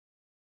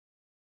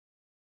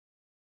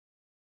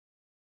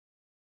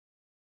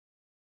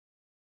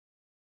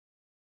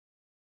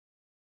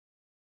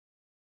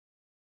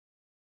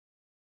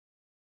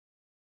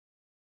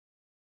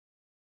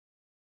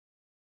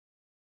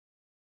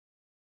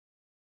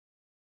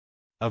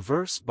A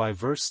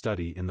verse-by-verse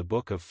study in the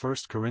book of 1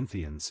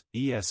 Corinthians,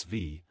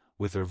 ESV,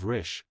 with Irv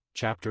Risch,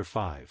 chapter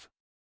 5.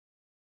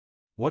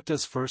 What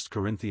does 1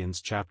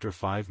 Corinthians chapter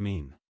 5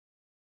 mean?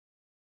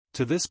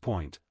 To this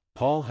point,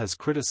 Paul has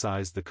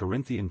criticized the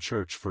Corinthian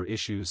church for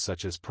issues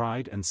such as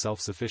pride and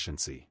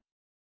self-sufficiency.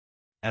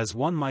 As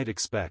one might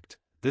expect,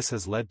 this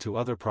has led to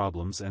other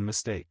problems and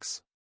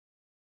mistakes.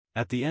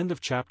 At the end of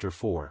chapter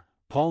 4,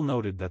 Paul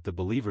noted that the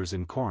believers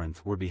in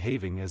Corinth were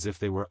behaving as if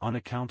they were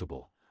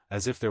unaccountable,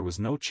 as if there was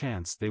no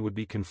chance they would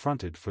be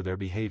confronted for their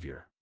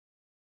behavior.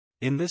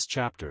 In this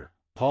chapter,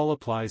 Paul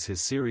applies his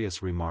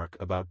serious remark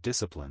about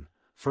discipline,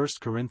 1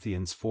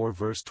 Corinthians 4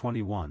 verse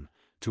 21,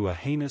 to a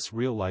heinous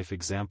real-life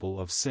example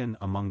of sin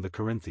among the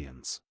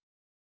Corinthians.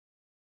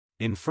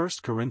 In 1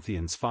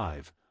 Corinthians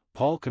 5,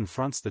 Paul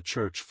confronts the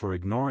church for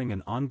ignoring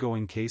an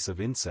ongoing case of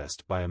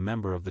incest by a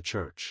member of the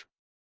church.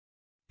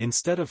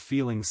 Instead of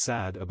feeling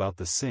sad about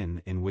the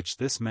sin in which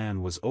this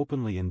man was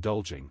openly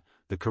indulging,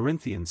 the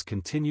Corinthians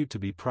continued to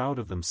be proud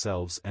of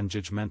themselves and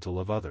judgmental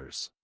of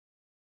others.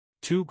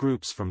 Two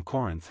groups from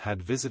Corinth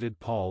had visited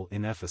Paul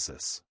in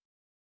Ephesus.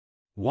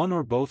 One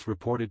or both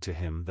reported to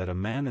him that a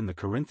man in the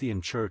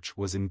Corinthian church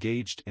was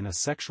engaged in a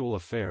sexual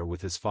affair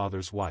with his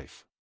father's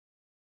wife.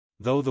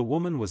 Though the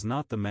woman was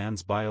not the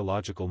man's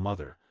biological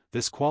mother,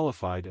 this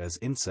qualified as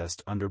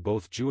incest under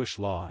both Jewish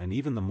law and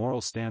even the moral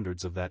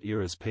standards of that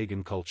era's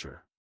pagan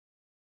culture.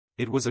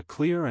 It was a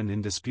clear and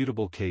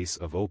indisputable case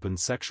of open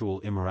sexual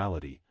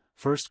immorality,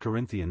 1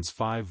 Corinthians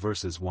 5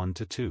 verses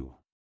 1-2.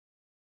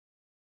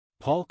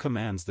 Paul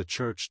commands the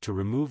church to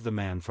remove the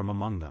man from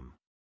among them.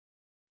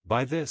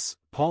 By this,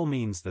 Paul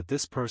means that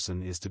this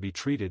person is to be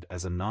treated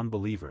as a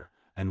non-believer,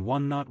 and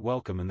one not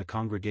welcome in the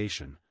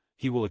congregation.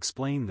 He will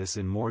explain this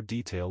in more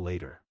detail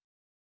later.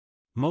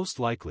 Most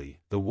likely,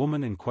 the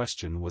woman in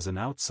question was an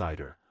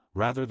outsider,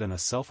 rather than a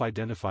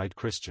self-identified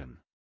Christian.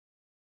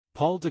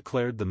 Paul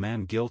declared the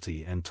man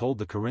guilty and told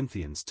the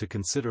Corinthians to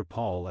consider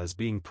Paul as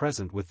being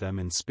present with them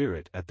in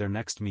spirit at their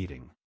next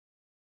meeting.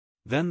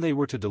 Then they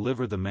were to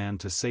deliver the man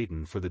to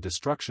Satan for the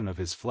destruction of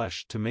his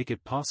flesh to make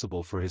it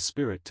possible for his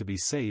spirit to be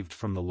saved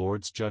from the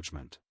Lord's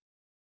judgment.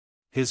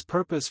 His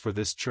purpose for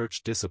this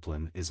church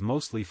discipline is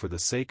mostly for the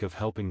sake of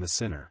helping the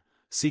sinner,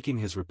 seeking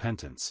his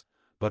repentance,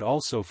 but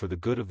also for the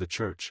good of the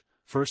church,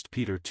 1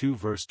 Peter 2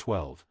 verse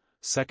 12,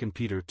 2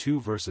 Peter 2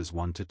 verses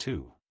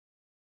 1-2.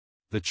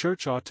 The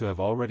church ought to have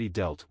already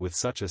dealt with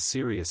such a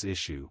serious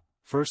issue,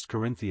 1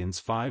 Corinthians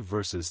 5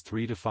 verses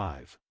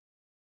 3-5.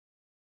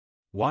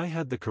 Why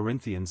had the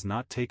Corinthians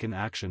not taken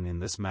action in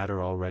this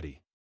matter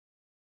already?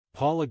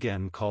 Paul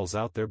again calls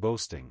out their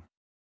boasting.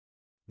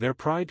 Their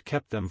pride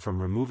kept them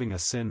from removing a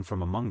sin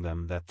from among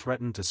them that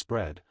threatened to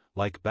spread,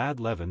 like bad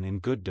leaven in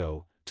good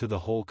dough, to the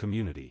whole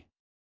community.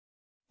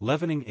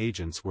 Leavening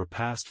agents were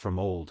passed from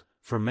old,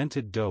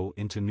 fermented dough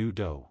into new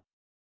dough.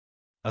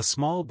 A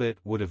small bit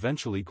would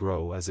eventually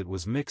grow as it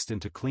was mixed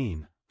into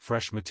clean,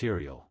 fresh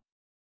material.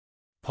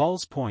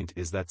 Paul's point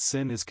is that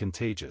sin is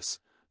contagious.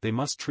 They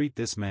must treat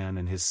this man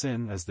and his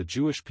sin as the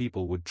Jewish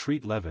people would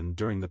treat leaven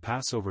during the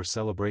Passover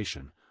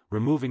celebration,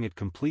 removing it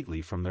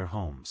completely from their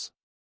homes.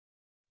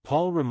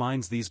 Paul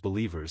reminds these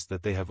believers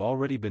that they have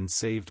already been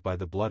saved by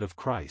the blood of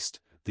Christ,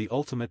 the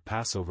ultimate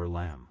Passover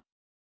lamb.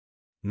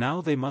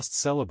 Now they must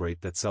celebrate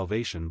that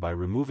salvation by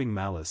removing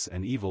malice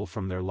and evil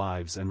from their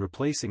lives and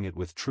replacing it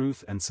with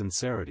truth and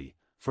sincerity,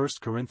 1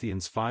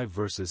 Corinthians 5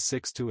 verses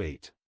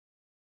 6-8.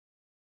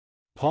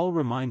 Paul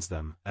reminds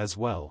them, as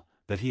well,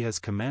 that he has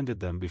commanded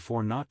them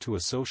before not to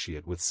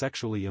associate with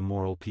sexually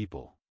immoral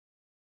people.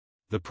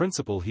 The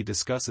principle he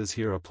discusses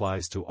here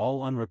applies to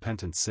all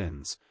unrepentant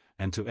sins,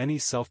 and to any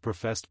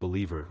self-professed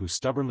believer who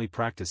stubbornly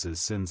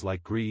practices sins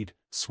like greed,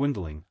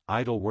 swindling,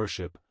 idol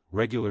worship,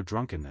 regular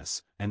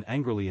drunkenness, and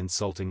angrily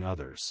insulting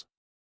others.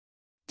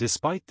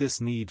 Despite this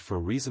need for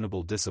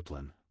reasonable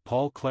discipline,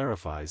 Paul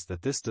clarifies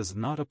that this does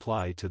not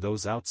apply to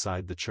those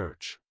outside the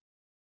church.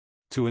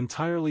 To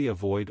entirely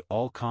avoid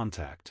all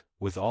contact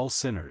with all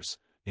sinners,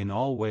 in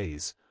all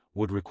ways,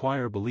 would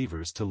require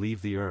believers to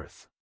leave the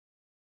earth.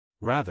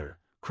 Rather,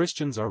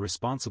 Christians are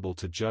responsible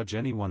to judge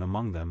anyone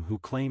among them who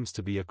claims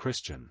to be a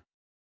Christian.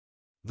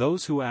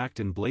 Those who act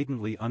in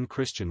blatantly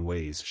unchristian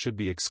ways should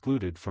be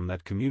excluded from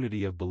that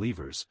community of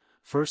believers,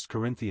 1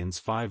 Corinthians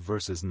 5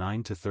 verses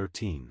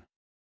 9-13.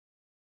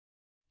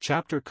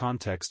 Chapter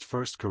context: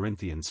 1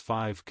 Corinthians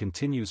 5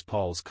 continues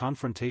Paul's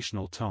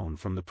confrontational tone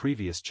from the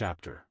previous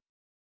chapter.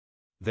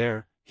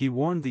 There, he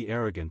warned the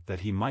arrogant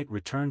that he might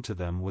return to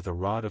them with a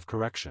rod of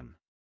correction.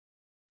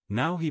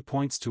 Now he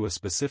points to a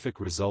specific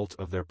result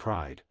of their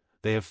pride: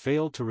 they have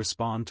failed to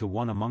respond to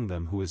one among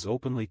them who is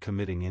openly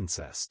committing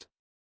incest.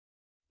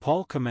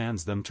 Paul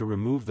commands them to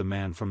remove the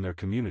man from their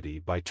community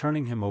by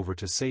turning him over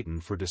to Satan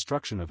for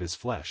destruction of his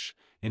flesh,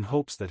 in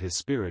hopes that his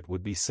spirit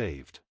would be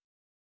saved.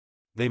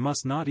 They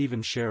must not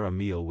even share a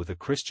meal with a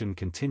Christian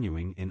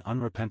continuing in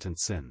unrepentant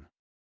sin.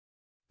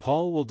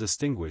 Paul will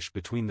distinguish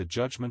between the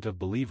judgment of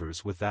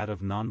believers with that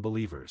of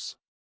non-believers.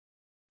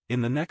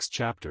 In the next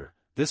chapter,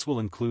 this will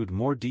include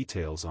more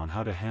details on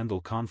how to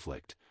handle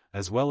conflict,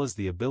 as well as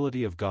the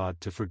ability of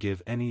God to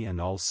forgive any and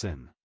all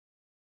sin.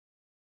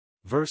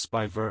 Verse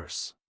by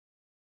verse.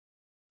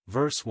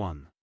 Verse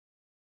 1.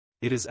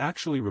 It is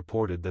actually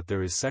reported that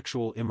there is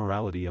sexual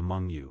immorality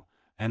among you,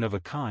 and of a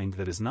kind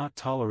that is not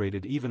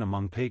tolerated even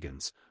among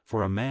pagans,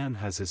 for a man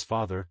has his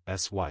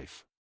father's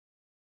wife.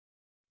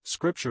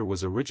 Scripture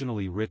was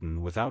originally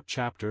written without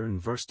chapter and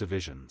verse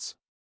divisions.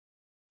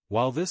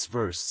 While this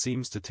verse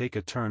seems to take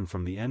a turn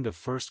from the end of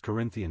 1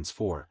 Corinthians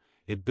 4,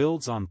 it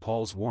builds on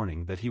Paul's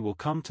warning that he will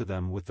come to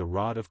them with the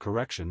rod of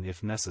correction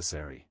if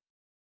necessary.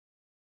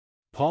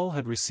 Paul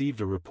had received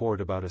a report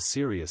about a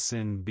serious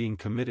sin being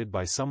committed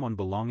by someone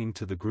belonging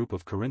to the group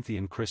of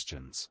Corinthian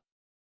Christians.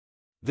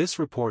 This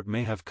report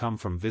may have come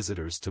from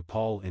visitors to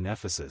Paul in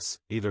Ephesus,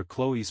 either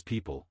Chloe's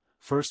people,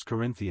 1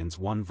 Corinthians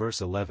 1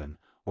 verse 11,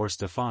 or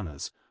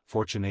Stephanas,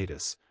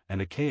 Fortunatus,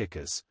 and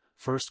Achaicus,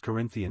 1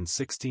 Corinthians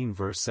 16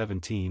 verse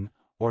 17,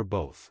 or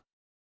both.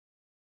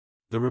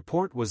 The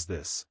report was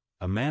this: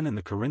 a man in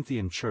the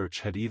Corinthian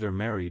church had either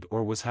married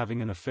or was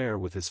having an affair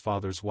with his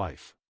father's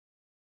wife.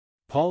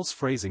 Paul's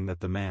phrasing that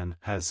the man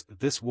has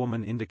this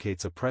woman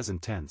indicates a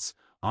present tense,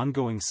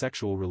 ongoing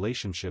sexual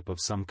relationship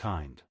of some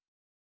kind.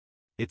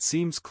 It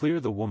seems clear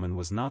the woman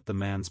was not the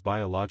man's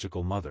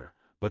biological mother,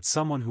 but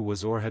someone who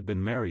was or had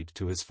been married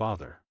to his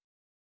father.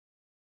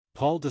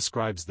 Paul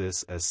describes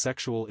this as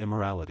sexual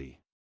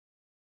immorality.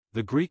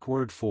 The Greek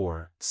word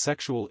for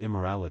sexual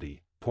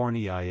immorality,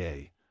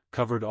 porneia,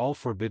 covered all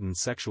forbidden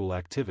sexual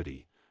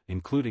activity,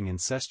 including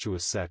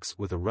incestuous sex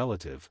with a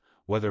relative,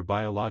 whether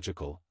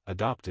biological,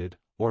 adopted,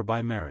 or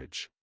by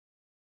marriage.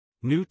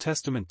 New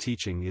Testament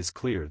teaching is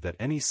clear that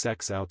any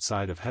sex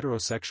outside of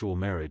heterosexual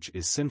marriage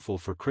is sinful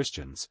for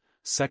Christians,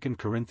 2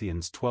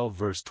 Corinthians 12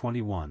 verse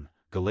 21,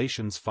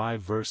 Galatians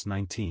 5 verse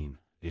 19,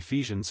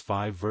 Ephesians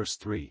 5 verse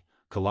 3,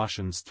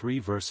 Colossians 3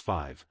 verse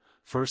 5,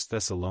 1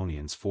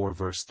 Thessalonians 4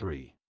 verse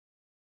 3.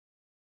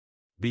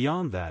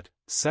 Beyond that,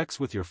 sex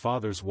with your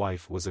father's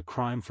wife was a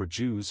crime for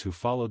Jews who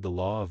followed the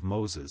law of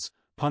Moses,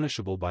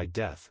 punishable by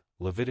death,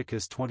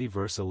 Leviticus 20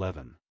 verse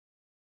 11.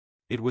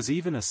 It was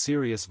even a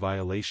serious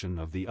violation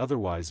of the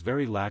otherwise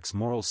very lax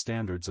moral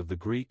standards of the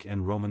Greek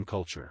and Roman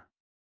culture.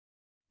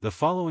 The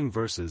following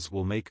verses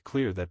will make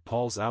clear that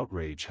Paul's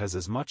outrage has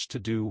as much to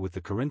do with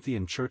the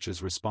Corinthian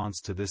church's response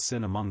to this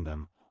sin among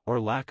them, or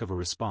lack of a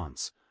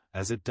response,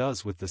 as it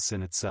does with the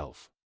sin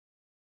itself.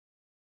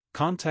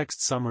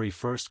 Context summary: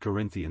 1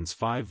 Corinthians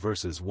 5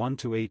 verses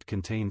 1-8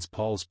 contains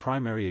Paul's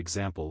primary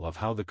example of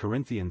how the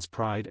Corinthians'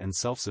 pride and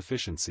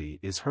self-sufficiency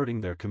is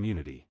hurting their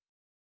community.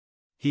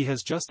 He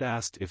has just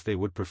asked if they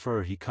would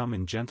prefer he come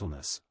in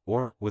gentleness,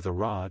 or with a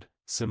rod,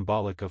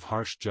 symbolic of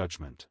harsh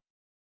judgment.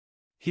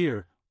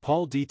 Here,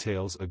 Paul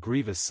details a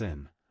grievous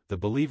sin: the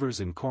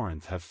believers in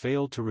Corinth have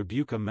failed to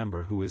rebuke a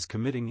member who is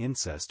committing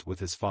incest with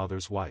his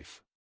father's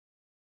wife.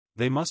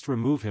 They must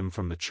remove him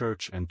from the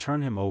church and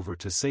turn him over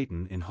to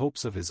Satan in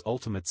hopes of his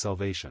ultimate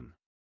salvation.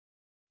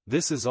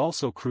 This is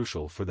also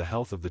crucial for the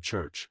health of the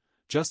church,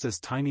 just as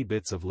tiny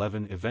bits of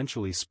leaven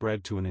eventually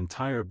spread to an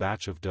entire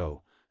batch of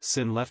dough.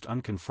 Sin left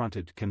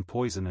unconfronted can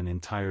poison an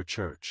entire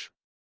church.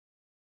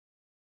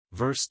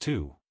 Verse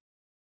 2.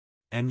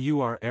 And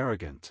you are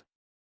arrogant.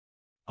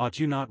 Ought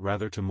you not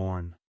rather to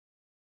mourn?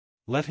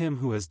 Let him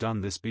who has done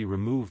this be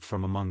removed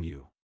from among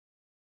you.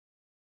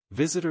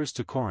 Visitors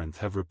to Corinth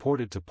have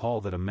reported to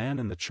Paul that a man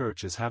in the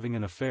church is having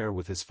an affair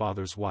with his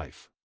father's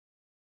wife.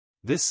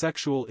 This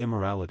sexual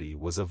immorality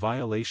was a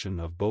violation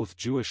of both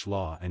Jewish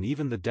law and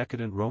even the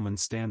decadent Roman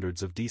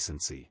standards of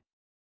decency.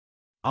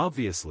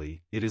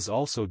 Obviously, it is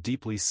also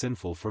deeply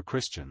sinful for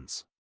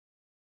Christians.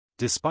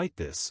 Despite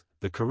this,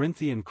 the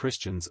Corinthian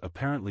Christians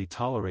apparently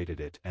tolerated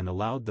it and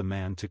allowed the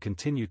man to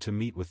continue to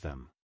meet with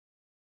them.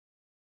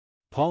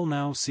 Paul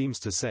now seems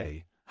to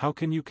say, how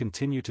can you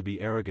continue to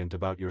be arrogant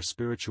about your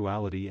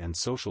spirituality and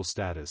social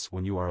status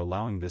when you are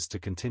allowing this to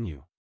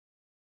continue?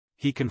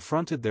 He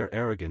confronted their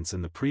arrogance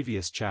in the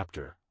previous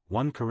chapter,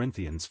 1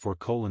 Corinthians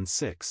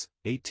 4:6,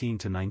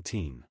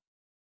 18-19.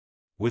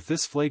 With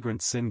this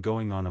flagrant sin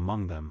going on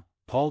among them,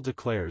 Paul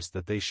declares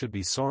that they should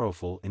be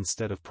sorrowful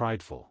instead of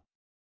prideful.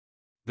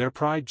 Their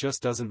pride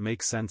just doesn't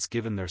make sense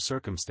given their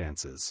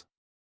circumstances.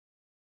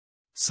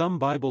 Some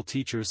Bible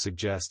teachers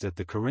suggest that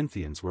the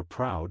Corinthians were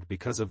proud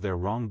because of their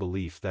wrong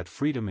belief that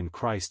freedom in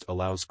Christ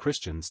allows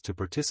Christians to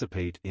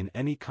participate in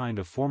any kind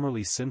of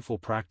formerly sinful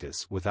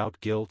practice without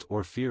guilt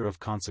or fear of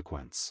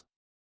consequence.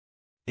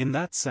 In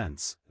that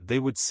sense, they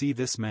would see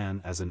this man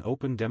as an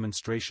open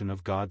demonstration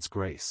of God's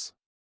grace.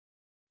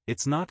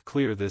 It's not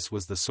clear this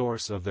was the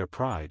source of their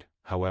pride,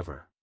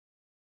 however.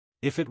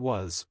 If it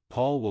was,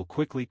 Paul will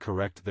quickly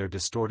correct their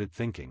distorted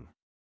thinking.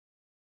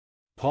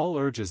 Paul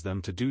urges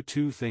them to do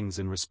two things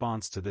in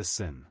response to this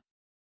sin.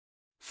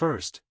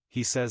 First,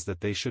 he says that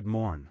they should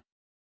mourn.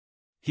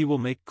 He will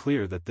make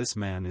clear that this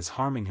man is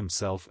harming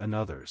himself and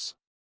others.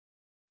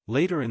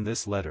 Later in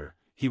this letter,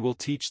 he will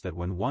teach that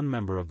when one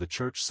member of the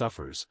church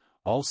suffers,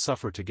 all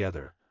suffer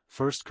together,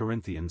 1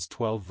 Corinthians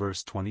 12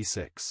 verse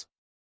 26.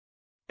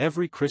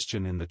 Every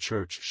Christian in the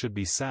church should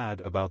be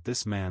sad about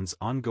this man's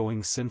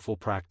ongoing sinful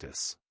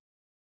practice.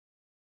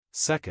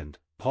 Second,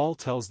 Paul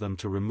tells them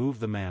to remove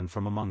the man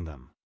from among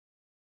them.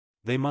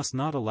 they must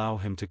not allow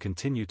him to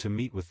continue to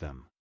meet with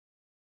them.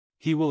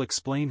 He will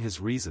explain his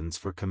reasons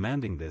for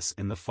commanding this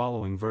in the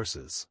following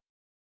verses.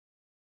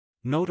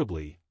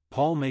 Notably,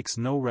 Paul makes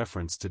no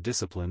reference to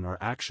discipline or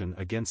action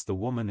against the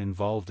woman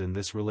involved in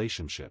this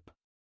relationship.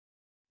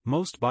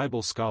 Most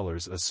Bible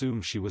scholars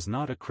assume she was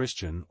not a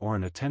Christian or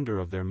an attender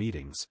of their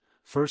meetings,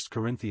 1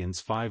 Corinthians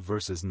 5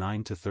 verses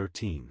 9 to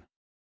 13.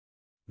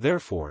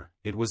 Therefore,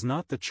 it was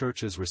not the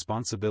church's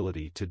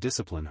responsibility to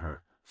discipline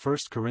her, 1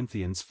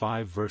 Corinthians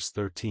 5 verse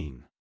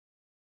 13.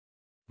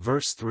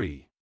 Verse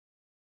 3.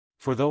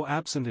 For though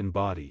absent in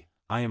body,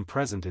 I am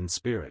present in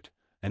spirit,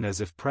 and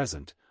as if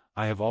present,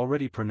 I have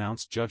already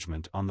pronounced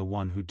judgment on the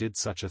one who did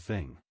such a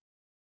thing.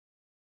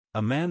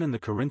 A man in the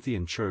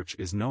Corinthian church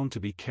is known to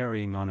be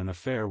carrying on an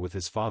affair with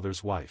his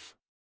father's wife.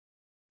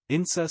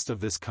 Incest of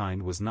this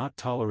kind was not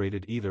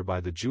tolerated either by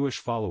the Jewish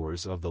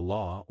followers of the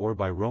law or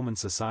by Roman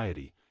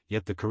society,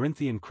 yet the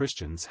Corinthian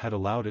Christians had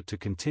allowed it to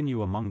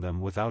continue among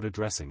them without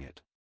addressing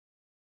it.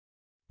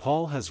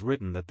 Paul has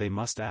written that they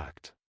must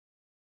act.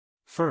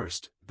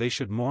 First, they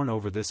should mourn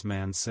over this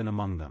man's sin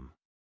among them.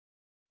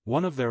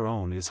 One of their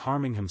own is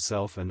harming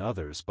himself and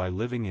others by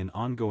living in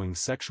ongoing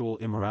sexual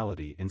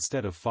immorality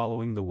instead of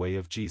following the way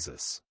of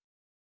Jesus.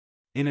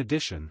 In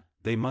addition,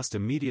 they must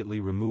immediately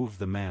remove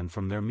the man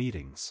from their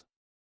meetings.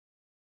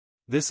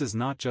 This is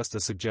not just a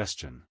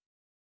suggestion.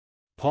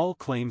 Paul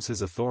claims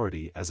his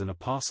authority as an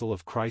apostle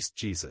of Christ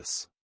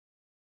Jesus.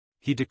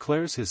 He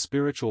declares his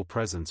spiritual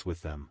presence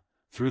with them,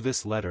 through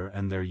this letter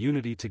and their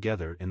unity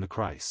together in the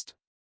Christ.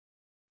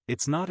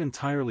 It's not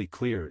entirely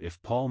clear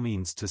if Paul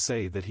means to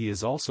say that he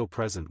is also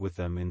present with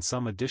them in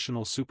some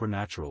additional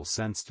supernatural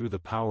sense through the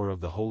power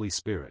of the Holy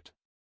Spirit.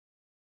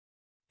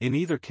 In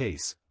either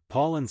case,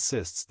 Paul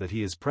insists that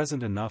he is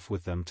present enough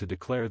with them to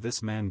declare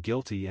this man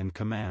guilty and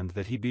command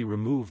that he be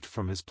removed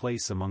from his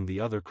place among the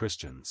other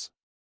Christians.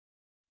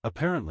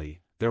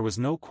 Apparently, there was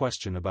no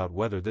question about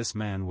whether this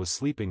man was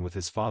sleeping with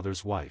his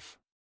father's wife.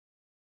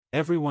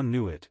 Everyone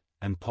knew it,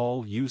 and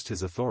Paul used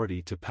his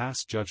authority to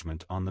pass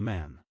judgment on the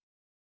man.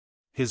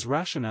 His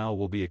rationale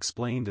will be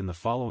explained in the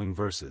following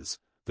verses.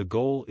 The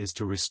goal is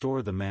to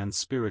restore the man's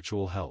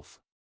spiritual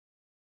health.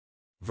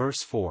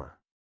 Verse 4.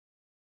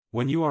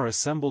 When you are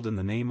assembled in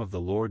the name of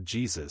the Lord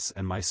Jesus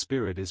and my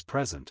spirit is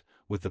present,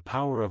 with the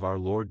power of our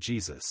Lord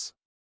Jesus.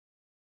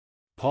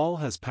 Paul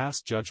has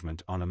passed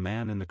judgment on a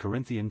man in the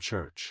Corinthian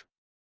church.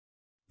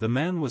 The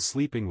man was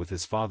sleeping with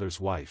his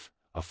father's wife,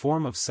 a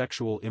form of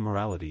sexual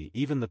immorality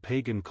even the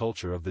pagan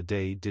culture of the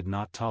day did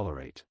not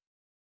tolerate.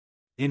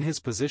 In his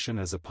position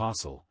as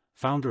apostle,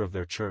 founder of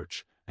their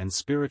church, and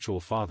spiritual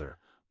father,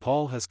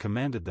 Paul has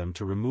commanded them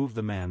to remove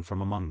the man from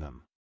among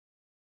them.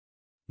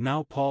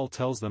 Now Paul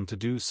tells them to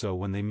do so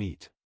when they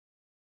meet.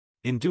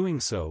 In doing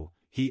so,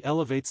 he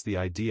elevates the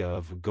idea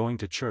of going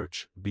to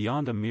church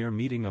beyond a mere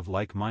meeting of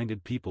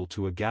like-minded people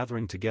to a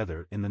gathering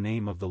together in the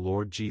name of the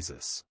Lord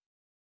Jesus.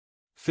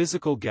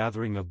 Physical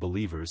gathering of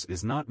believers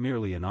is not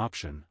merely an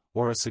option,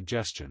 or a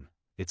suggestion,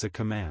 it's a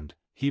command,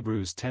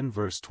 Hebrews 10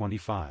 verse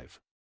 25.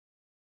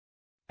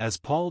 As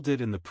Paul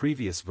did in the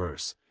previous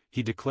verse,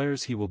 he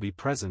declares he will be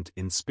present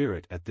in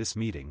spirit at this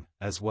meeting,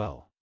 as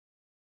well.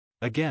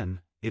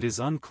 Again, it is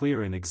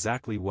unclear in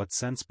exactly what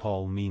sense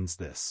Paul means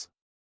this.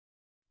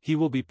 He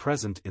will be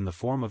present in the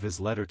form of his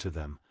letter to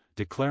them,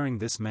 declaring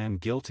this man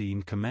guilty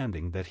and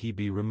commanding that he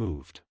be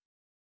removed.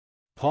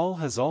 Paul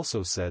has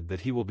also said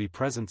that he will be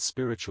present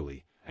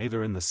spiritually,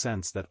 either in the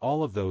sense that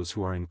all of those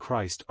who are in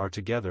Christ are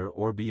together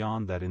or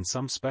beyond that in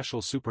some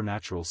special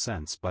supernatural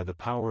sense by the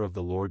power of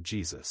the Lord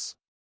Jesus.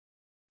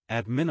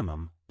 At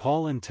minimum,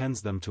 Paul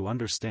intends them to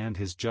understand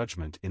his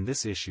judgment in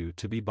this issue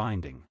to be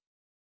binding.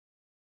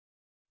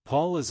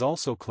 Paul is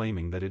also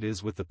claiming that it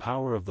is with the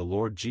power of the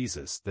Lord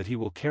Jesus that he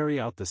will carry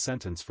out the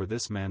sentence for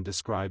this man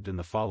described in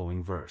the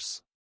following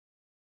verse.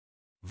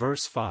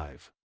 Verse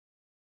 5.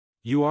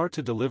 You are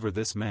to deliver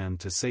this man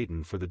to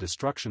Satan for the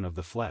destruction of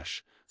the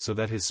flesh, so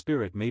that his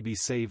spirit may be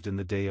saved in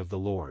the day of the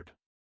Lord.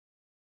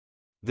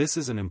 This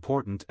is an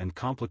important and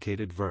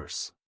complicated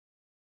verse.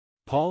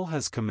 Paul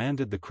has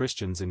commanded the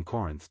Christians in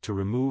Corinth to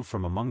remove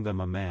from among them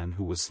a man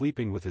who was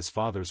sleeping with his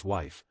father's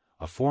wife,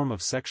 a form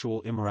of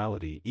sexual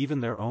immorality even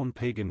their own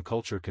pagan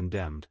culture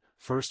condemned,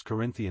 1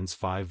 Corinthians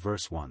 5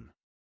 verse 1.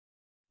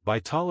 By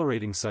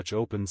tolerating such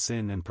open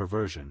sin and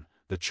perversion,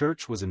 the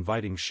church was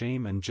inviting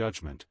shame and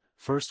judgment,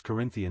 1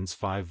 Corinthians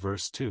 5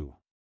 verse 2.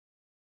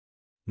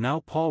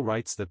 Now Paul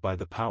writes that by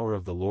the power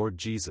of the Lord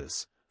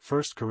Jesus,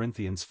 1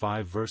 Corinthians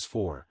 5 verse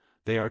 4,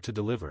 they are to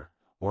deliver,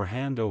 or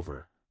hand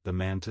over, the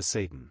man to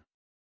Satan.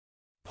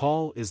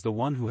 Paul is the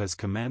one who has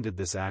commanded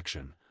this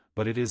action,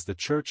 but it is the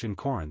church in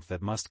Corinth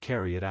that must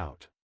carry it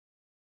out.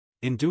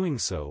 In doing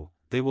so,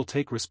 they will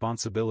take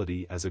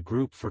responsibility as a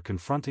group for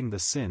confronting the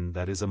sin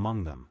that is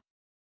among them.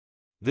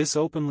 This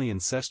openly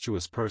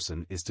incestuous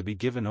person is to be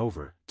given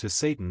over to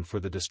Satan for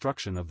the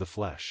destruction of the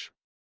flesh.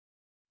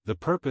 The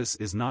purpose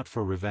is not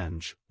for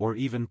revenge, or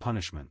even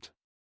punishment.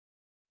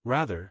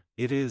 Rather,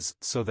 it is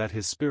so that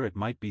his spirit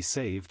might be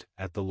saved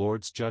at the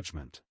Lord's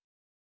judgment.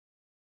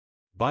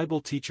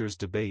 Bible teachers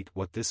debate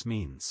what this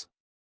means.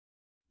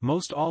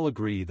 Most all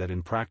agree that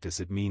in practice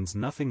it means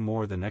nothing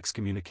more than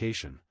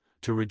excommunication,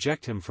 to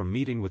reject him from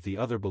meeting with the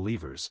other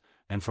believers,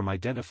 and from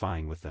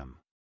identifying with them.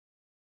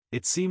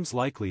 It seems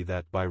likely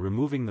that by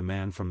removing the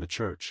man from the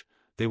church,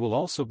 they will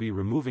also be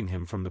removing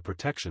him from the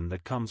protection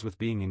that comes with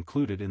being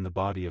included in the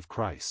body of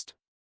Christ.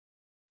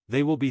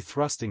 They will be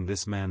thrusting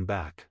this man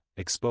back,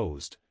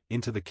 exposed,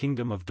 into the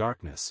kingdom of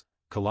darkness,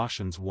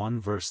 Colossians 1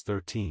 verse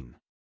 13.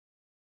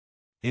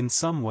 In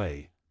some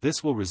way,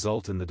 this will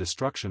result in the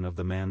destruction of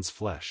the man's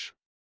flesh.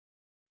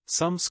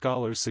 Some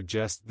scholars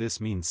suggest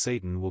this means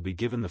Satan will be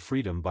given the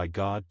freedom by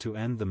God to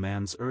end the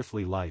man's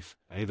earthly life,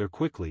 either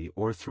quickly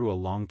or through a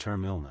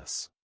long-term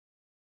illness.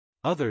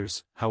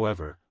 Others,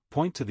 however,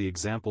 point to the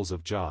examples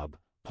of Job,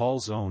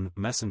 Paul's own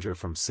messenger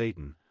from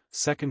Satan,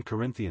 2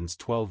 Corinthians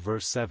 12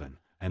 verse 7,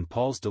 and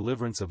Paul's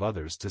deliverance of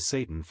others to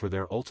Satan for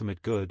their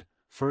ultimate good,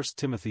 1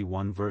 Timothy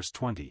 1 verse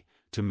 20,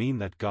 to mean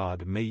that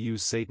God may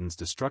use Satan's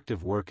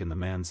destructive work in the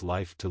man's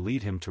life to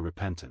lead him to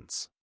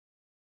repentance.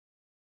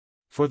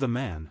 For the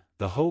man,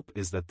 the hope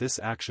is that this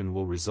action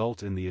will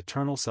result in the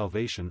eternal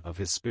salvation of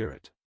his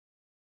spirit.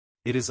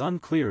 It is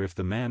unclear if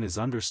the man is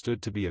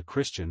understood to be a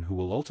Christian who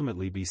will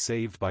ultimately be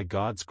saved by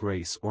God's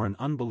grace or an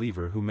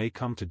unbeliever who may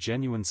come to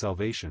genuine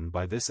salvation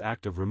by this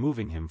act of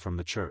removing him from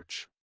the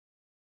church.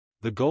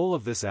 The goal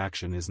of this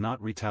action is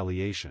not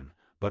retaliation,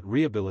 but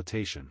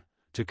rehabilitation,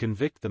 to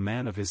convict the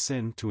man of his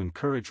sin, to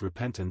encourage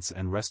repentance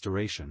and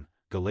restoration,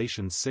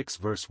 Galatians 6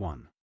 verse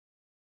 1.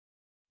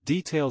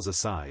 Details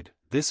aside,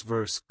 this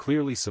verse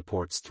clearly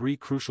supports three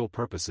crucial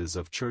purposes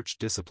of church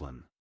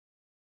discipline.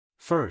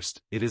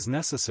 First, it is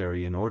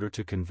necessary in order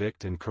to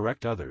convict and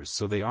correct others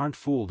so they aren't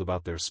fooled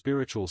about their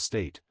spiritual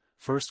state,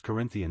 1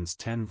 Corinthians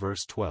 10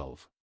 verse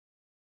 12.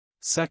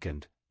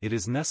 Second, it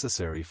is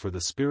necessary for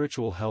the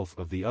spiritual health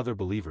of the other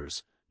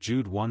believers,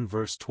 Jude 1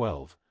 verse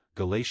 12,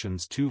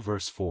 Galatians 2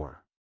 verse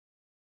 4.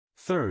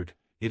 Third,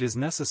 it is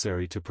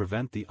necessary to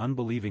prevent the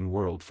unbelieving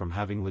world from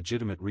having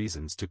legitimate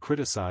reasons to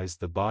criticize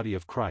the body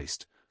of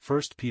Christ,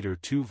 1 Peter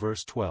 2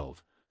 verse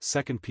 12,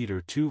 2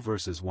 Peter 2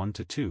 verses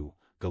 1-2,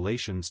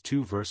 Galatians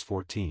 2 verse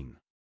 14.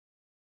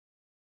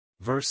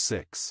 Verse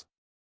 6.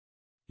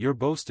 Your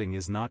boasting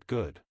is not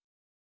good.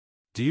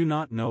 Do you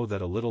not know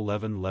that a little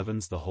leaven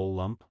leavens the whole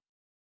lump?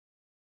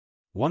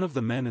 One of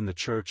the men in the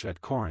church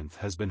at Corinth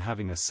has been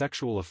having a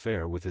sexual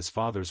affair with his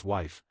father's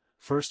wife,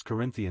 1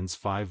 Corinthians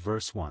 5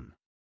 verse 1.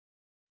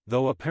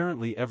 Though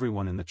apparently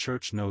everyone in the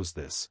church knows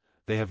this,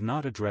 they have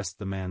not addressed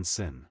the man's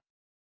sin.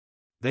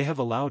 They have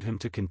allowed him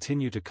to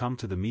continue to come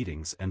to the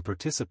meetings and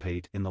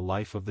participate in the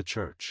life of the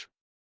church.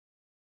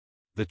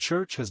 The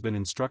church has been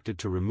instructed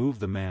to remove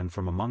the man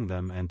from among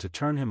them and to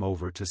turn him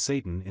over to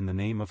Satan in the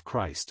name of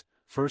Christ,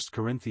 1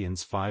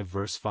 Corinthians 5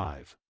 verse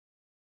 5.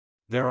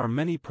 There are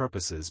many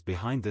purposes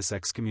behind this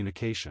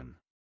excommunication.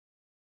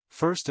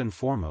 First and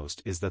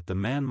foremost is that the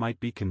man might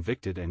be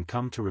convicted and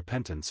come to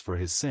repentance for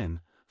his sin,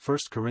 1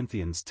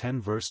 Corinthians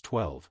 10 verse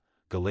 12,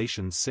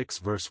 Galatians 6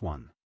 verse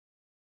 1.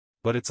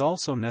 But it's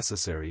also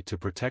necessary to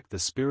protect the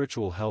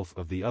spiritual health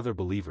of the other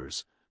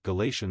believers,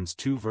 Galatians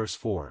 2 verse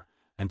 4,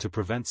 and to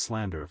prevent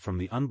slander from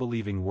the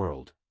unbelieving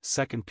world,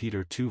 2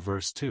 Peter 2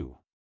 verse 2.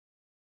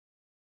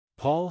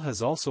 Paul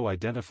has also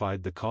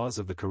identified the cause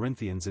of the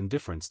Corinthians'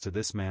 indifference to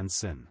this man's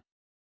sin.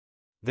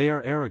 They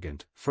are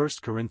arrogant, 1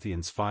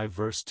 Corinthians 5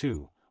 verse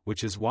 2,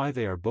 which is why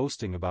they are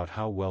boasting about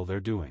how well they're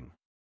doing.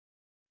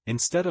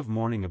 Instead of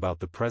mourning about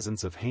the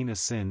presence of heinous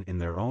sin in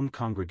their own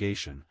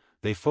congregation,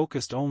 they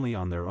focused only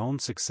on their own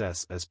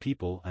success as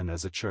people and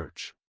as a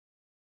church.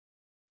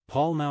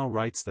 Paul now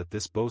writes that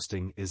this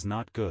boasting is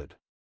not good.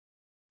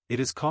 It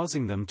is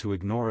causing them to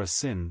ignore a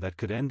sin that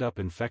could end up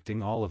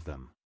infecting all of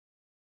them.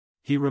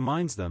 He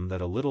reminds them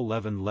that a little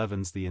leaven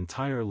leavens the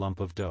entire lump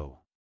of dough.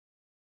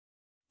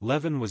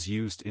 Leaven was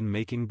used in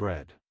making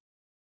bread.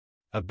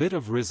 A bit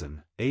of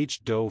risen,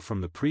 aged dough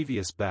from the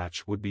previous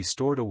batch would be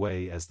stored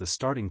away as the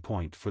starting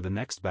point for the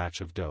next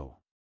batch of dough.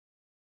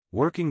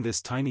 Working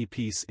this tiny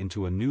piece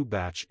into a new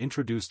batch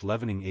introduced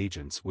leavening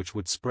agents which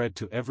would spread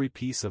to every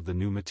piece of the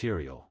new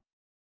material.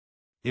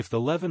 If the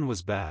leaven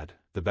was bad,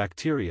 the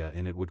bacteria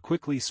in it would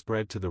quickly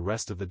spread to the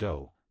rest of the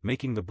dough,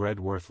 making the bread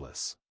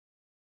worthless.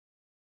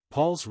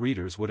 Paul's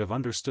readers would have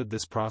understood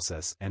this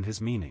process and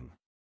his meaning.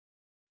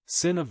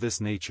 Sin of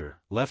this nature,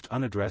 left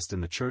unaddressed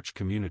in the church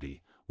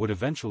community, would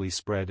eventually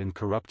spread and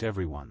corrupt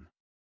everyone.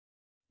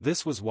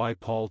 This was why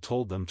Paul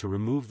told them to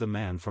remove the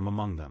man from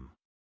among them.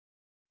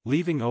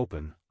 Leaving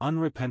open,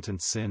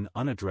 unrepentant sin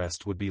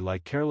unaddressed would be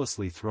like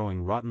carelessly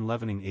throwing rotten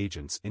leavening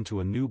agents into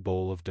a new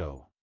bowl of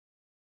dough.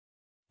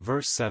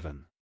 Verse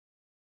 7.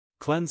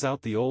 Cleanse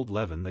out the old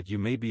leaven that you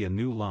may be a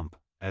new lump,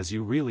 as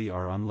you really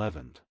are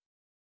unleavened.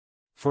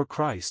 For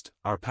Christ,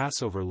 our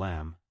Passover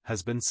lamb,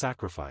 has been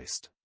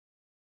sacrificed.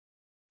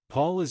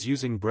 Paul is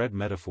using bread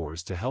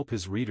metaphors to help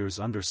his readers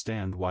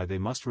understand why they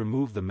must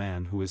remove the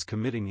man who is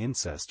committing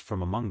incest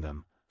from among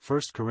them,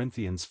 1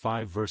 Corinthians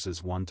 5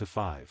 verses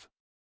 1-5.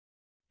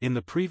 In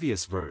the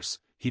previous verse,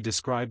 he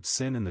described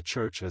sin in the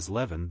church as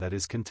leaven that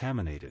is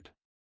contaminated.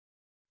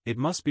 It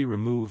must be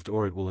removed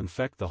or it will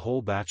infect the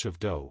whole batch of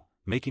dough,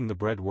 making the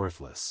bread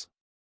worthless.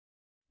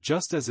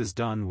 Just as is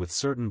done with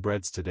certain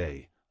breads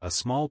today, a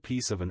small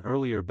piece of an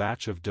earlier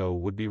batch of dough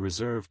would be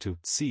reserved to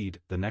seed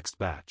the next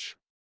batch.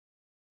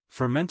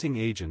 Fermenting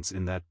agents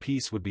in that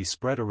piece would be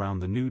spread around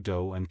the new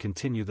dough and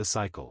continue the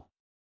cycle.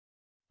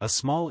 A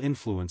small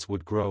influence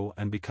would grow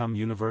and become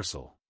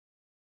universal.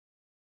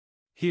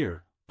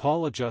 Here,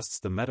 Paul adjusts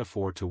the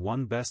metaphor to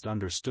one best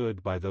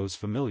understood by those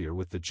familiar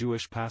with the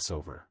Jewish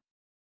Passover.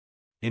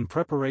 In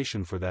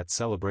preparation for that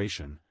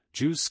celebration,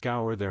 Jews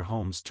scour their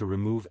homes to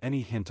remove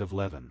any hint of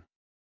leaven.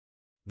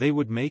 They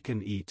would make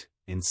and eat,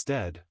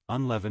 instead,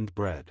 unleavened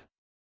bread.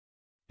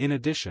 In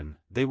addition,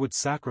 they would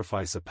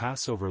sacrifice a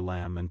Passover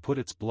lamb and put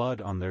its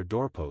blood on their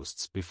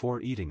doorposts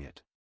before eating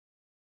it.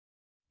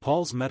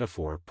 Paul's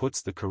metaphor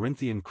puts the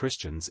Corinthian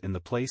Christians in the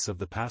place of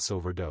the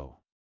Passover dough.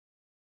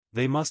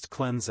 They must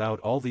cleanse out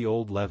all the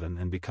old leaven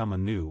and become a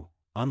new,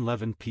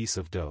 unleavened piece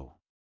of dough.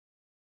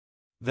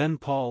 Then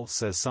Paul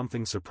says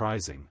something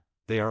surprising: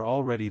 they are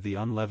already the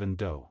unleavened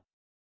dough.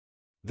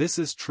 This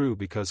is true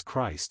because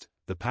Christ,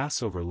 the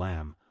Passover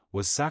lamb,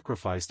 was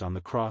sacrificed on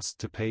the cross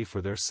to pay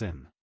for their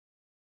sin.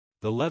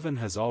 The leaven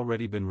has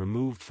already been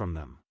removed from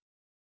them.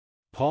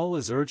 Paul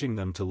is urging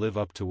them to live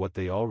up to what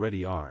they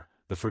already are,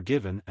 the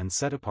forgiven and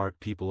set-apart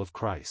people of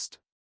Christ.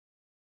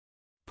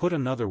 Put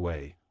another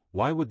way,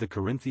 why would the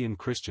Corinthian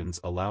Christians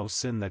allow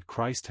sin that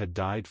Christ had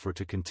died for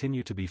to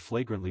continue to be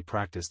flagrantly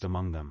practiced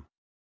among them?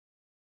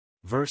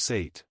 Verse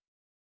 8.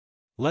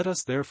 Let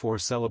us therefore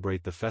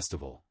celebrate the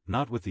festival,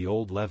 not with the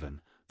old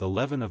leaven, the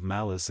leaven of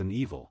malice and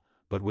evil,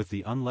 but with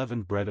the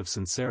unleavened bread of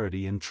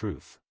sincerity and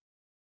truth.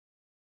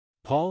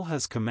 Paul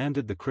has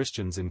commanded the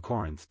Christians in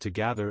Corinth to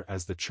gather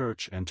as the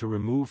church and to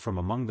remove from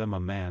among them a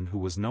man who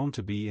was known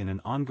to be in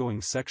an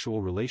ongoing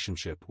sexual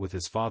relationship with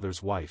his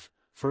father's wife,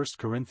 1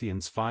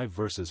 Corinthians 5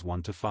 verses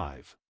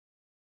 1-5.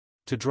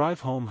 To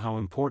drive home how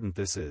important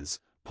this is,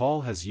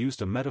 Paul has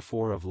used a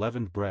metaphor of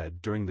leavened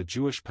bread during the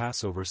Jewish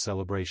Passover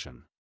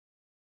celebration.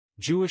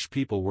 Jewish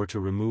people were to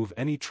remove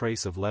any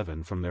trace of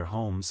leaven from their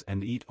homes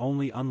and eat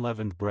only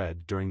unleavened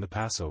bread during the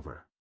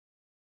Passover.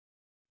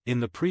 In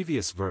the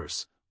previous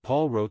verse,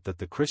 Paul wrote that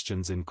the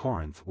Christians in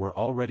Corinth were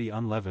already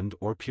unleavened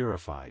or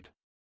purified.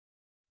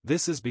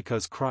 This is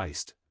because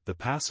Christ, the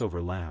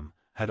Passover lamb,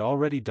 had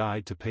already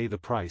died to pay the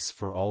price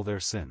for all their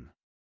sin.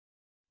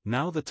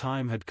 Now the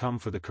time had come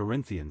for the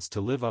Corinthians to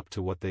live up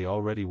to what they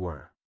already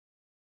were.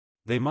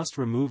 They must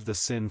remove the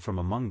sin from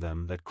among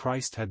them that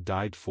Christ had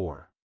died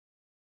for.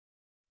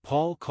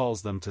 Paul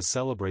calls them to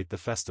celebrate the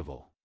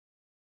festival.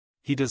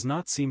 He does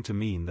not seem to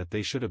mean that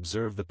they should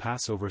observe the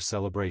Passover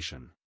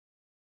celebration.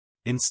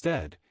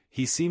 Instead,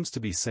 he seems to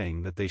be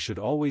saying that they should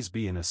always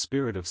be in a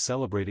spirit of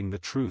celebrating the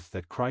truth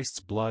that Christ's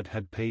blood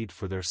had paid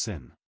for their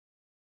sin.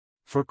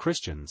 For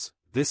Christians,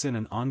 this is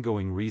an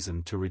ongoing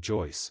reason to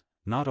rejoice,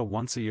 not a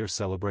once-a-year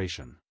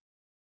celebration.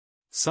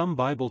 Some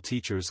Bible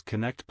teachers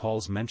connect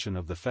Paul's mention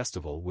of the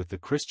festival with the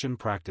Christian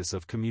practice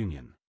of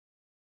communion.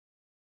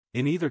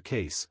 In either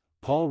case,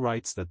 Paul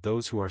writes that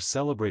those who are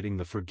celebrating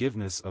the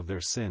forgiveness of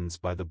their sins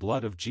by the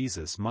blood of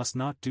Jesus must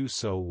not do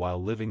so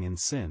while living in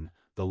sin,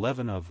 the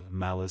leaven of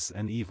malice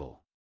and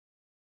evil.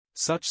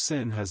 Such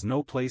sin has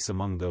no place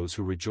among those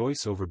who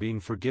rejoice over being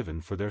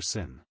forgiven for their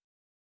sin.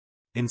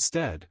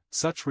 Instead,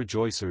 such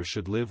rejoicers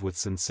should live with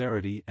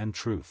sincerity and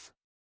truth.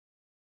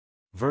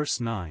 Verse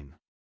 9.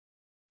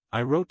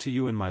 I wrote to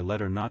you in my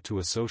letter not to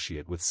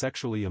associate with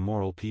sexually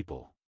immoral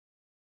people.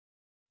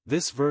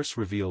 This verse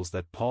reveals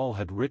that Paul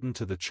had written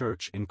to the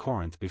church in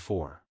Corinth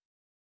before.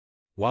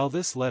 While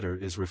this letter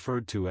is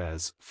referred to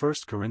as 1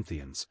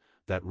 Corinthians,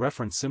 that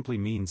reference simply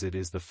means it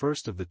is the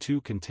first of the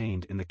two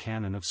contained in the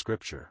canon of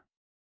Scripture.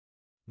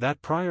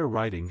 That prior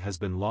writing has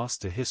been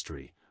lost to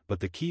history, but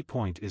the key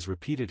point is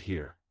repeated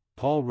here.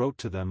 Paul wrote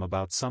to them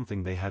about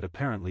something they had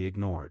apparently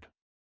ignored.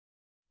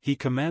 He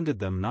commanded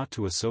them not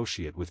to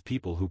associate with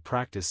people who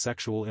practice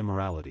sexual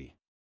immorality.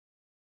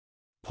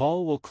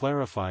 Paul will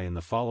clarify in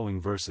the following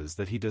verses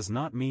that he does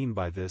not mean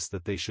by this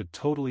that they should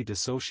totally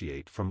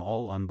dissociate from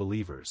all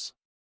unbelievers.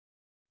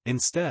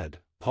 Instead,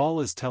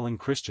 Paul is telling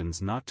Christians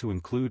not to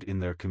include in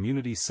their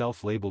community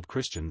self-labeled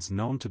Christians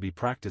known to be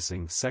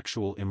practicing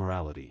sexual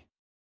immorality.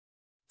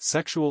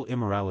 Sexual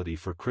immorality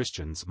for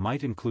Christians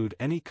might include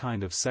any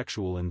kind of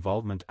sexual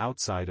involvement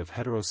outside of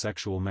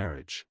heterosexual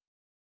marriage.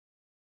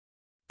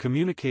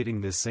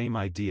 Communicating this same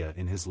idea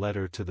in his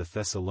letter to the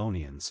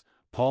Thessalonians,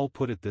 Paul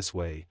put it this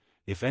way: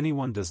 if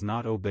anyone does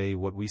not obey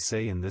what we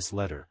say in this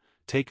letter,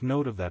 take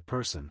note of that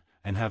person,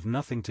 and have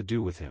nothing to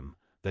do with him,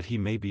 that he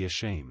may be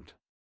ashamed.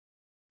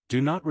 Do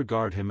not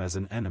regard him as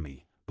an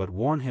enemy, but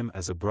warn him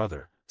as a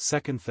brother.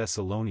 2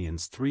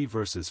 Thessalonians 3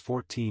 verses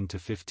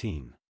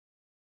 14-15.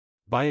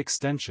 By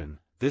extension,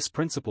 this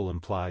principle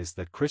implies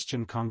that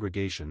Christian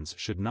congregations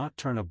should not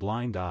turn a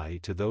blind eye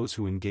to those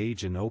who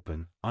engage in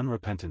open,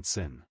 unrepentant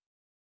sin.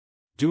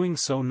 Doing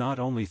so not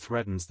only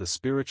threatens the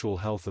spiritual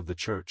health of the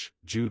church,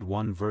 Jude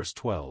 1 verse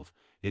 12,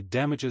 it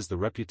damages the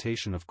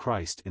reputation of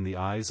Christ in the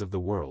eyes of the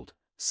world,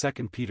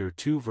 2 Peter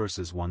 2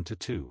 verses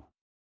 1-2.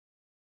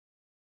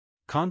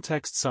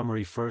 Context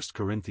summary. 1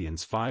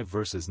 Corinthians 5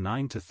 verses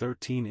 9 to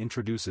 13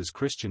 introduces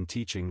Christian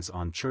teachings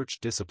on church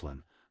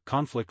discipline,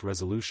 conflict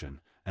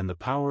resolution, and the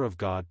power of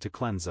God to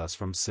cleanse us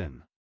from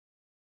sin.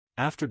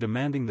 After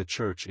demanding the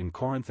church in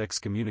Corinth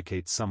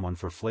excommunicate someone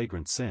for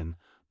flagrant sin,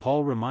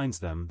 Paul reminds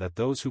them that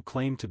those who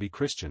claim to be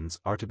Christians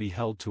are to be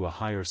held to a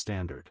higher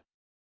standard.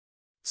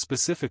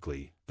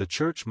 Specifically, the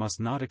church must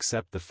not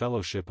accept the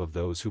fellowship of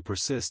those who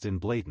persist in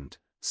blatant,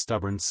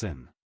 stubborn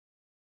sin.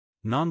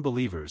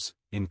 Non-believers,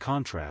 in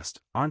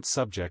contrast, aren't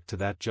subject to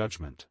that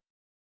judgment.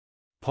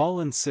 Paul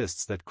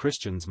insists that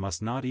Christians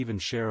must not even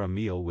share a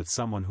meal with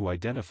someone who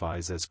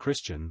identifies as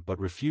Christian but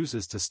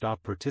refuses to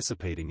stop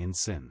participating in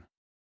sin.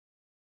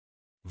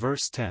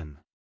 Verse 10.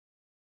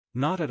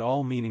 Not at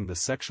all meaning the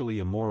sexually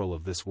immoral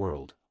of this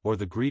world, or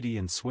the greedy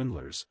and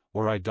swindlers,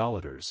 or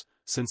idolaters,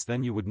 since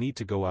then you would need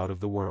to go out of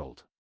the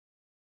world.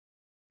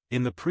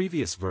 In the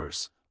previous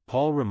verse,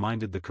 Paul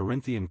reminded the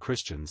Corinthian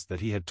Christians that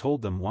he had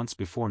told them once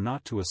before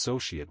not to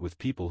associate with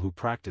people who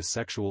practice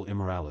sexual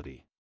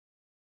immorality.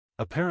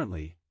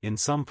 Apparently, in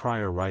some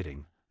prior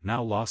writing,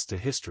 now lost to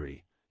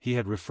history, he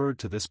had referred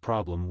to this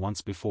problem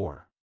once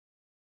before.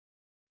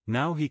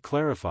 Now he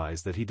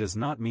clarifies that he does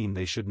not mean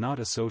they should not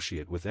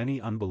associate with any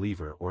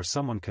unbeliever or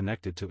someone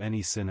connected to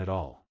any sin at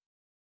all.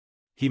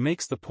 He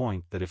makes the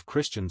point that if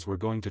Christians were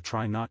going to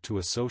try not to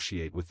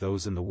associate with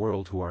those in the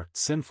world who are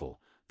sinful,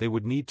 they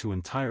would need to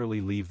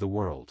entirely leave the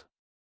world.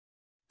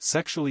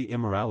 Sexually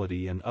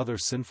immorality and other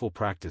sinful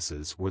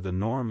practices were the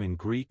norm in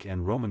Greek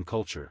and Roman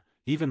culture,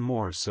 even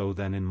more so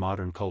than in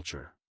modern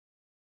culture.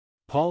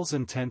 Paul's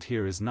intent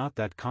here is not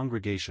that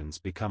congregations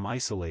become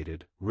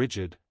isolated,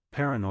 rigid,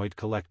 paranoid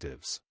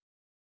collectives.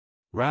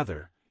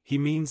 Rather, he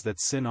means that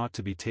sin ought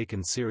to be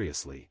taken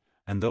seriously,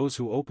 and those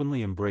who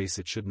openly embrace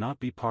it should not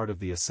be part of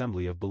the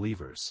assembly of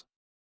believers.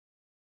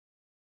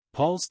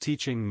 Paul's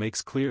teaching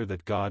makes clear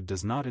that God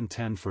does not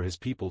intend for his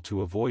people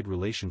to avoid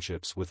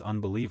relationships with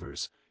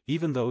unbelievers,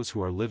 even those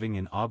who are living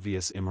in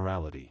obvious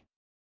immorality.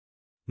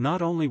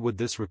 Not only would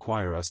this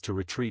require us to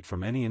retreat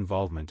from any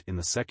involvement in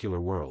the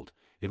secular world,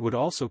 it would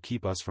also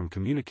keep us from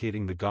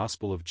communicating the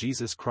gospel of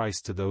Jesus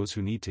Christ to those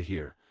who need to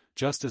hear,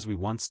 just as we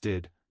once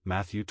did,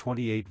 Matthew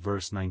 28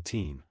 verse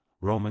 19,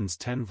 Romans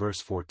 10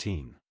 verse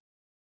 14.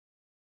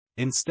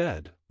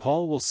 Instead,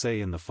 Paul will say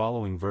in the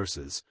following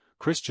verses,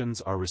 Christians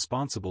are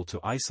responsible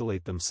to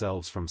isolate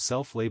themselves from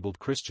self-labeled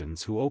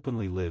Christians who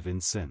openly live in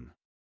sin.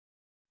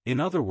 In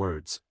other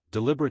words,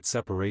 deliberate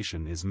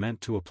separation is meant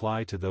to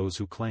apply to those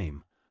who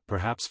claim,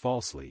 perhaps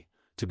falsely,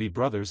 to be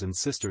brothers and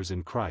sisters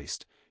in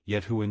Christ,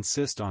 yet who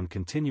insist on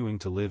continuing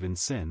to live in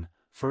sin,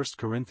 1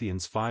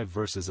 Corinthians 5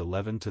 verses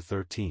 11 to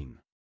 13.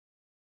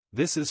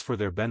 This is for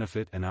their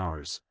benefit and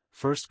ours,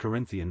 1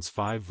 Corinthians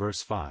 5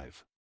 verse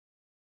 5.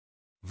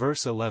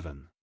 Verse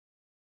 11.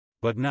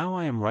 But now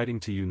I am writing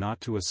to you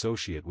not to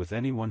associate with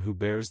anyone who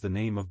bears the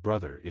name of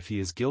brother if he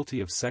is guilty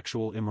of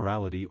sexual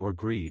immorality or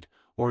greed,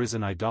 or is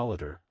an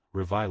idolater,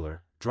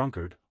 reviler,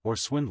 drunkard, or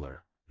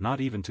swindler, not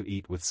even to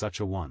eat with such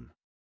a one.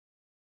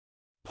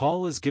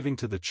 Paul is giving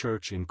to the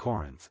church in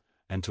Corinth,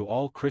 and to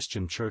all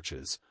Christian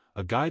churches,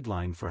 a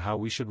guideline for how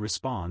we should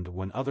respond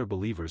when other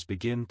believers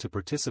begin to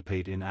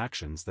participate in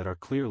actions that are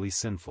clearly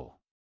sinful.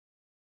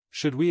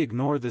 Should we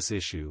ignore this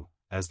issue,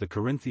 as the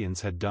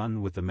Corinthians had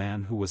done with the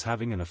man who was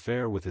having an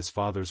affair with his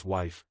father's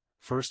wife,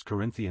 1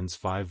 Corinthians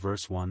 5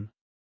 verse 1?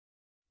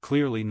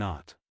 Clearly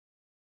not.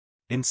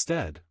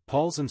 Instead,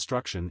 Paul's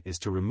instruction is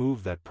to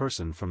remove that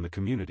person from the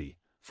community,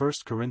 1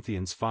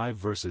 Corinthians 5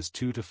 verses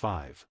 2 to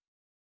 5.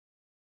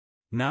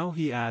 Now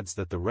he adds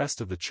that the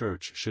rest of the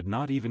church should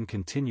not even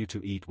continue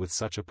to eat with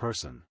such a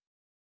person.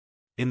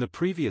 In the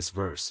previous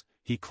verse,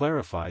 he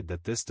clarified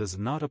that this does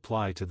not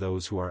apply to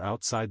those who are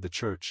outside the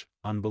church,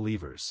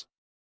 unbelievers.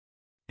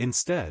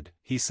 Instead,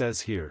 he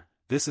says here,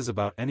 this is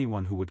about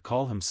anyone who would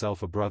call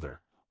himself a brother,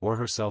 or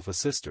herself a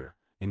sister,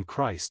 in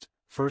Christ,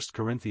 1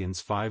 Corinthians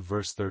 5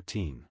 verse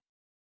 13.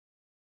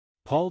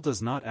 Paul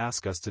does not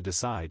ask us to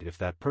decide if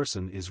that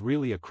person is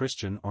really a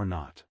Christian or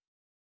not.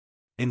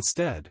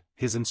 Instead,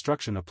 his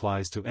instruction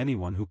applies to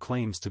anyone who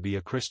claims to be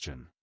a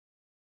Christian.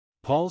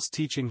 Paul's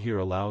teaching here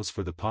allows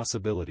for the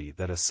possibility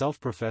that a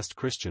self-professed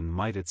Christian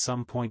might at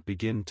some point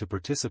begin to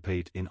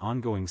participate in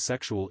ongoing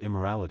sexual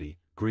immorality,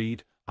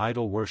 greed,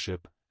 idol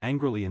worship,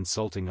 angrily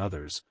insulting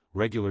others,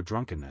 regular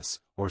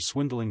drunkenness, or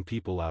swindling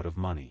people out of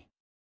money.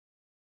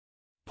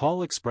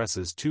 Paul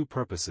expresses two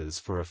purposes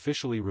for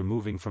officially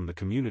removing from the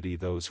community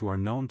those who are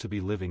known to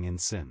be living in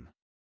sin.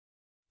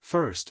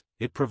 First,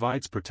 it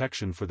provides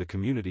protection for the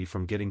community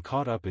from getting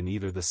caught up in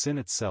either the sin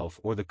itself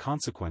or the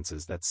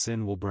consequences that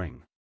sin will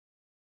bring.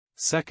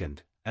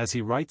 Second, as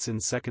he writes in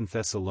 2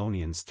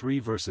 Thessalonians 3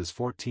 verses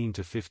 14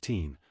 to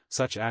 15,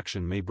 such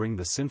action may bring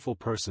the sinful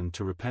person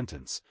to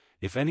repentance.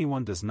 If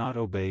anyone does not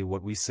obey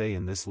what we say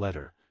in this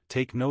letter,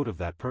 take note of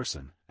that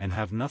person, and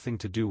have nothing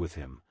to do with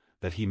him,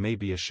 that he may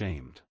be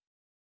ashamed.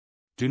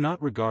 Do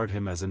not regard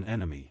him as an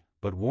enemy,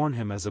 but warn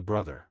him as a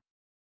brother.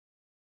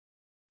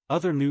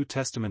 Other New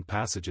Testament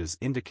passages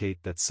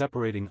indicate that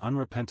separating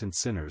unrepentant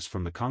sinners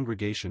from the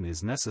congregation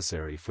is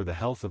necessary for the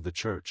health of the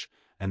church,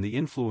 and the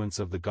influence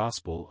of the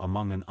gospel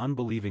among an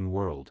unbelieving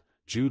world,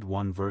 Jude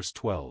 1 verse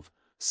 12,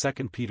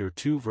 2 Peter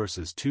 2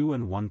 verses 2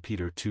 and 1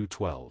 Peter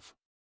 2:12.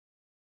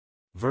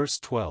 Verse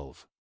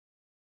 12.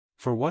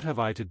 For what have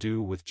I to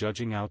do with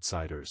judging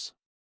outsiders?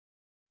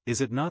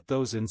 Is it not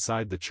those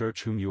inside the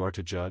church whom you are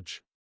to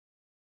judge?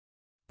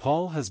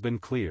 Paul has been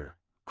clear,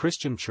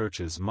 Christian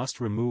churches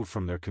must remove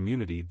from their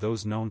community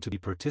those known to be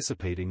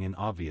participating in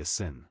obvious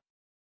sin.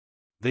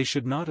 They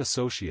should not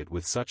associate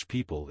with such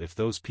people if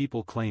those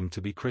people claim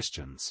to be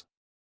Christians.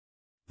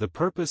 The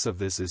purpose of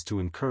this is to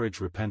encourage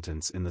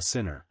repentance in the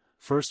sinner,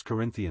 1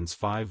 Corinthians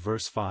 5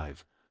 verse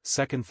 5,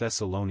 2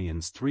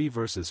 Thessalonians 3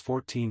 verses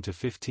 14 to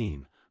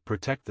 15,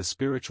 protect the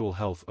spiritual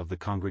health of the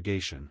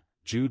congregation,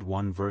 Jude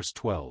 1 verse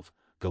 12,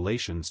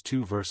 Galatians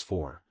 2 verse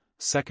 4,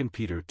 2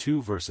 Peter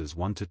 2 verses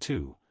 1 to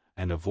 2,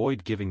 and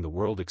avoid giving the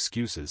world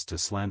excuses to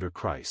slander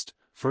Christ,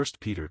 1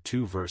 Peter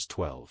 2 verse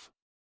 12.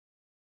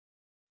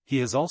 He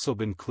has also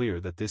been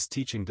clear that this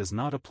teaching does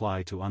not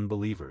apply to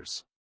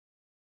unbelievers.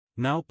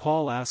 Now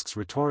Paul asks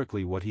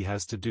rhetorically what he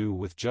has to do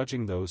with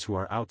judging those who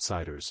are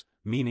outsiders,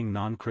 meaning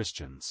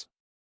non-Christians.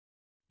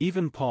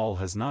 Even Paul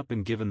has not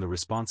been given the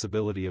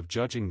responsibility of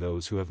judging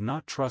those who have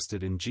not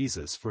trusted in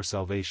Jesus for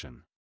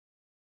salvation.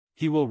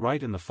 He will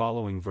write in the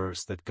following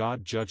verse that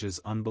God judges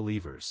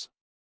unbelievers.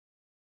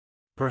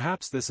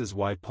 Perhaps this is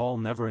why Paul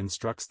never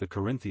instructs the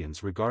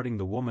Corinthians regarding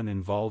the woman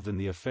involved in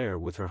the affair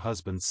with her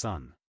husband's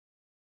son.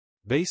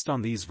 Based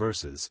on these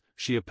verses,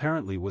 she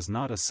apparently was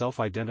not a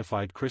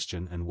self-identified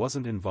Christian and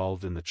wasn't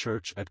involved in the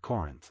church at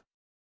Corinth.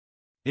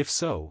 If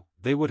so,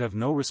 they would have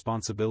no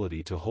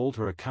responsibility to hold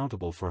her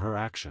accountable for her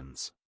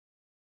actions.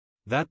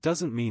 That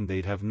doesn't mean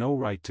they'd have no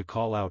right to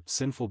call out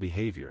sinful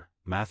behavior,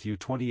 Matthew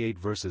 28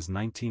 verses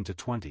 19 to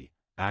 20,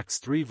 Acts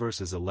 3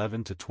 verses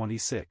 11 to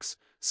 26,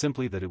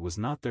 simply that it was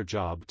not their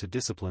job to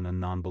discipline a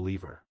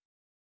non-believer.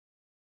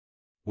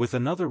 With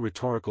another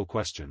rhetorical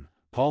question,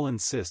 Paul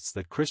insists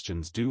that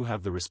Christians do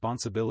have the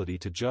responsibility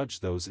to judge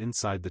those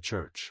inside the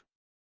church.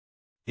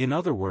 In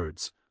other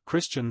words,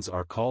 Christians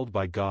are called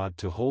by God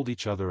to hold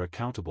each other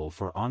accountable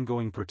for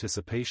ongoing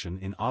participation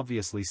in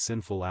obviously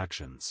sinful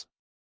actions.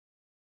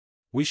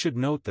 We should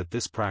note that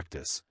this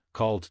practice,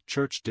 called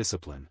church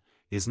discipline,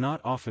 is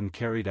not often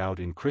carried out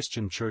in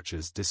Christian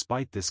churches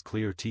despite this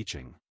clear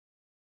teaching.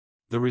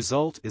 The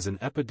result is an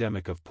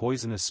epidemic of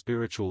poisonous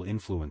spiritual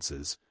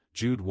influences,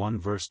 Jude 1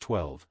 verse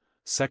 12,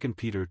 2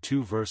 Peter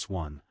 2 verse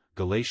 1,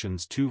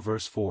 Galatians 2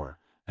 verse 4,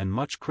 and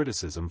much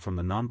criticism from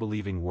the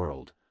non-believing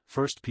world,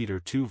 1 Peter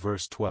 2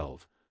 verse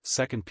 12,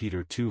 2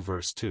 Peter 2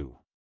 verse 2.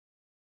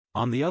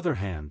 On the other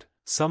hand,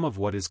 some of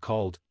what is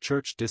called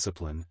church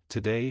discipline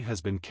today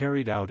has been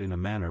carried out in a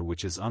manner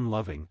which is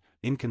unloving,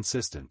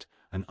 inconsistent,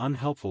 and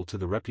unhelpful to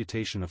the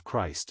reputation of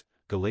Christ,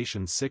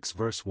 Galatians 6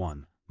 verse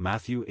 1,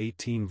 Matthew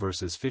 18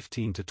 verses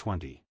 15 to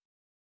 20.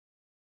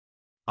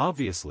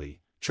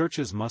 Obviously,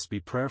 churches must be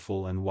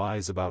prayerful and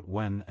wise about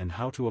when and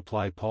how to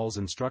apply Paul's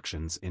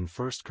instructions in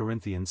 1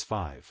 Corinthians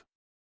 5.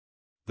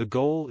 The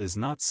goal is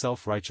not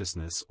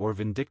self-righteousness or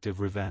vindictive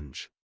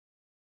revenge.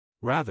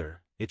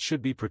 Rather, it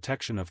should be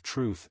protection of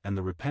truth and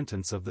the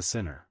repentance of the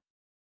sinner.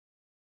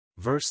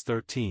 Verse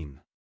 13.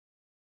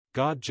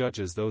 God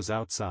judges those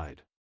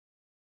outside.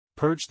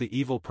 Purge the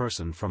evil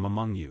person from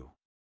among you.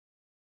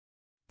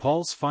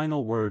 Paul's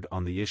final word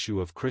on the issue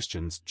of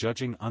Christians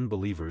judging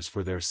unbelievers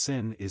for their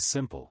sin is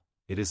simple: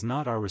 it is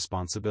not our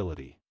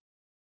responsibility.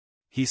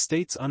 He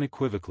states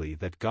unequivocally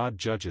that God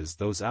judges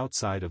those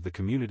outside of the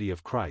community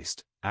of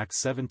Christ, Acts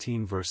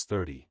 17 verse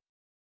 30.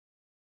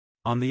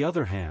 On the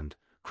other hand,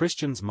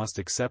 Christians must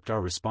accept our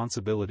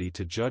responsibility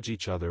to judge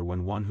each other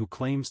when one who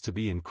claims to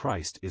be in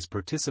Christ is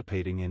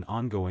participating in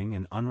ongoing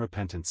and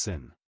unrepentant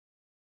sin.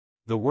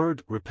 The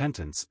word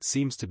repentance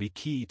seems to be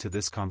key to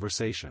this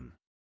conversation.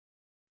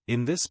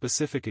 In this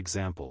specific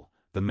example,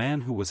 the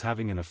man who was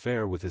having an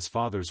affair with his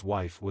father's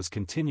wife was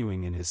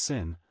continuing in his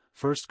sin,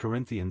 1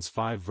 Corinthians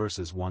 5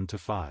 verses 1 to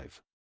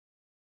 5.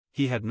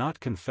 He had not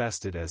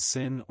confessed it as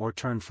sin or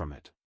turned from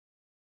it.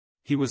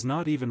 He was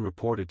not even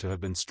reported to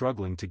have been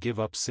struggling to give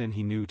up sin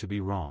he knew to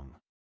be wrong.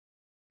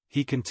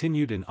 He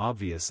continued in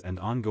obvious and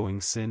ongoing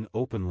sin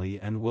openly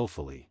and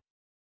willfully.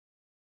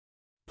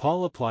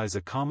 Paul applies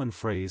a common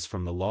phrase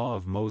from the law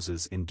of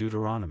Moses in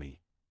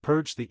Deuteronomy: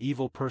 purge the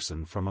evil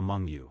person from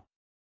among you.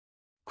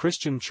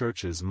 Christian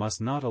churches must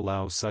not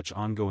allow such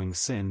ongoing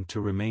sin to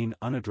remain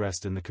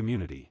unaddressed in the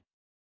community.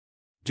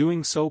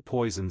 Doing so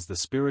poisons the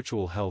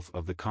spiritual health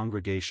of the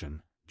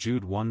congregation,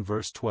 Jude 1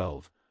 verse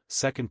 12,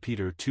 2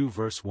 Peter 2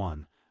 verse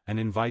 1, and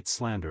invites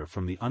slander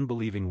from the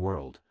unbelieving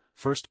world,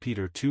 1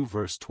 Peter 2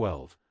 verse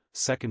 12,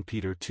 2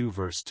 Peter 2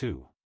 verse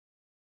 2.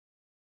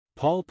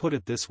 Paul put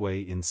it this way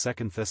in 2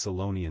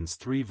 Thessalonians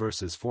 3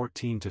 verses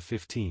 14 to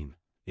 15,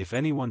 if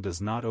anyone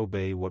does not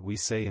obey what we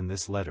say in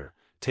this letter,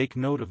 take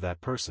note of that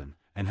person,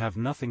 and have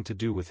nothing to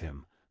do with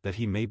him, that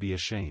he may be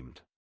ashamed.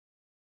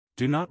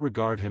 Do not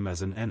regard him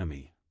as an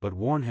enemy, but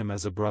warn him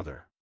as a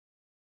brother.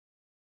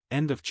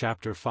 End of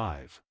chapter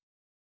 5.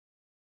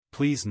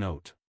 Please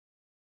note: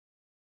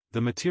 the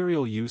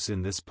material use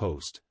in this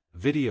post,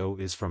 Video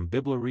is from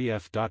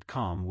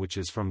BibleRef.com, which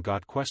is from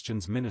Got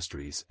Questions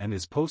Ministries and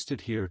is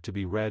posted here to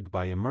be read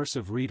by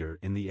immersive reader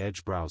in the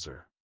Edge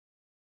browser.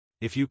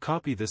 If you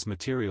copy this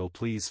material,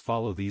 please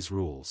follow these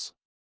rules.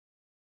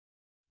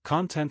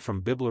 Content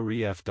from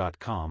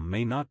BibleRef.com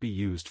may not be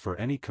used for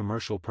any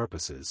commercial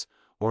purposes,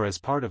 or as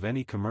part of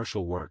any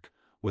commercial work,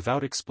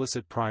 without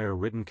explicit prior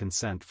written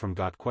consent from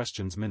Got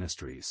Questions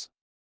Ministries.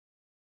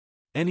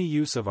 Any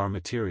use of our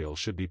material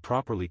should be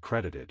properly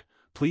credited.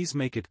 Please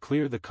make it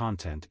clear the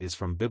content is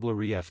from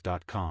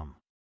BibleRef.com.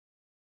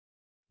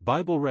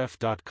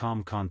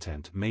 BibleRef.com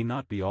content may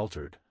not be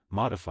altered,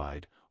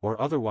 modified, or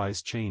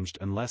otherwise changed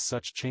unless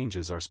such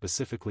changes are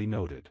specifically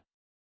noted.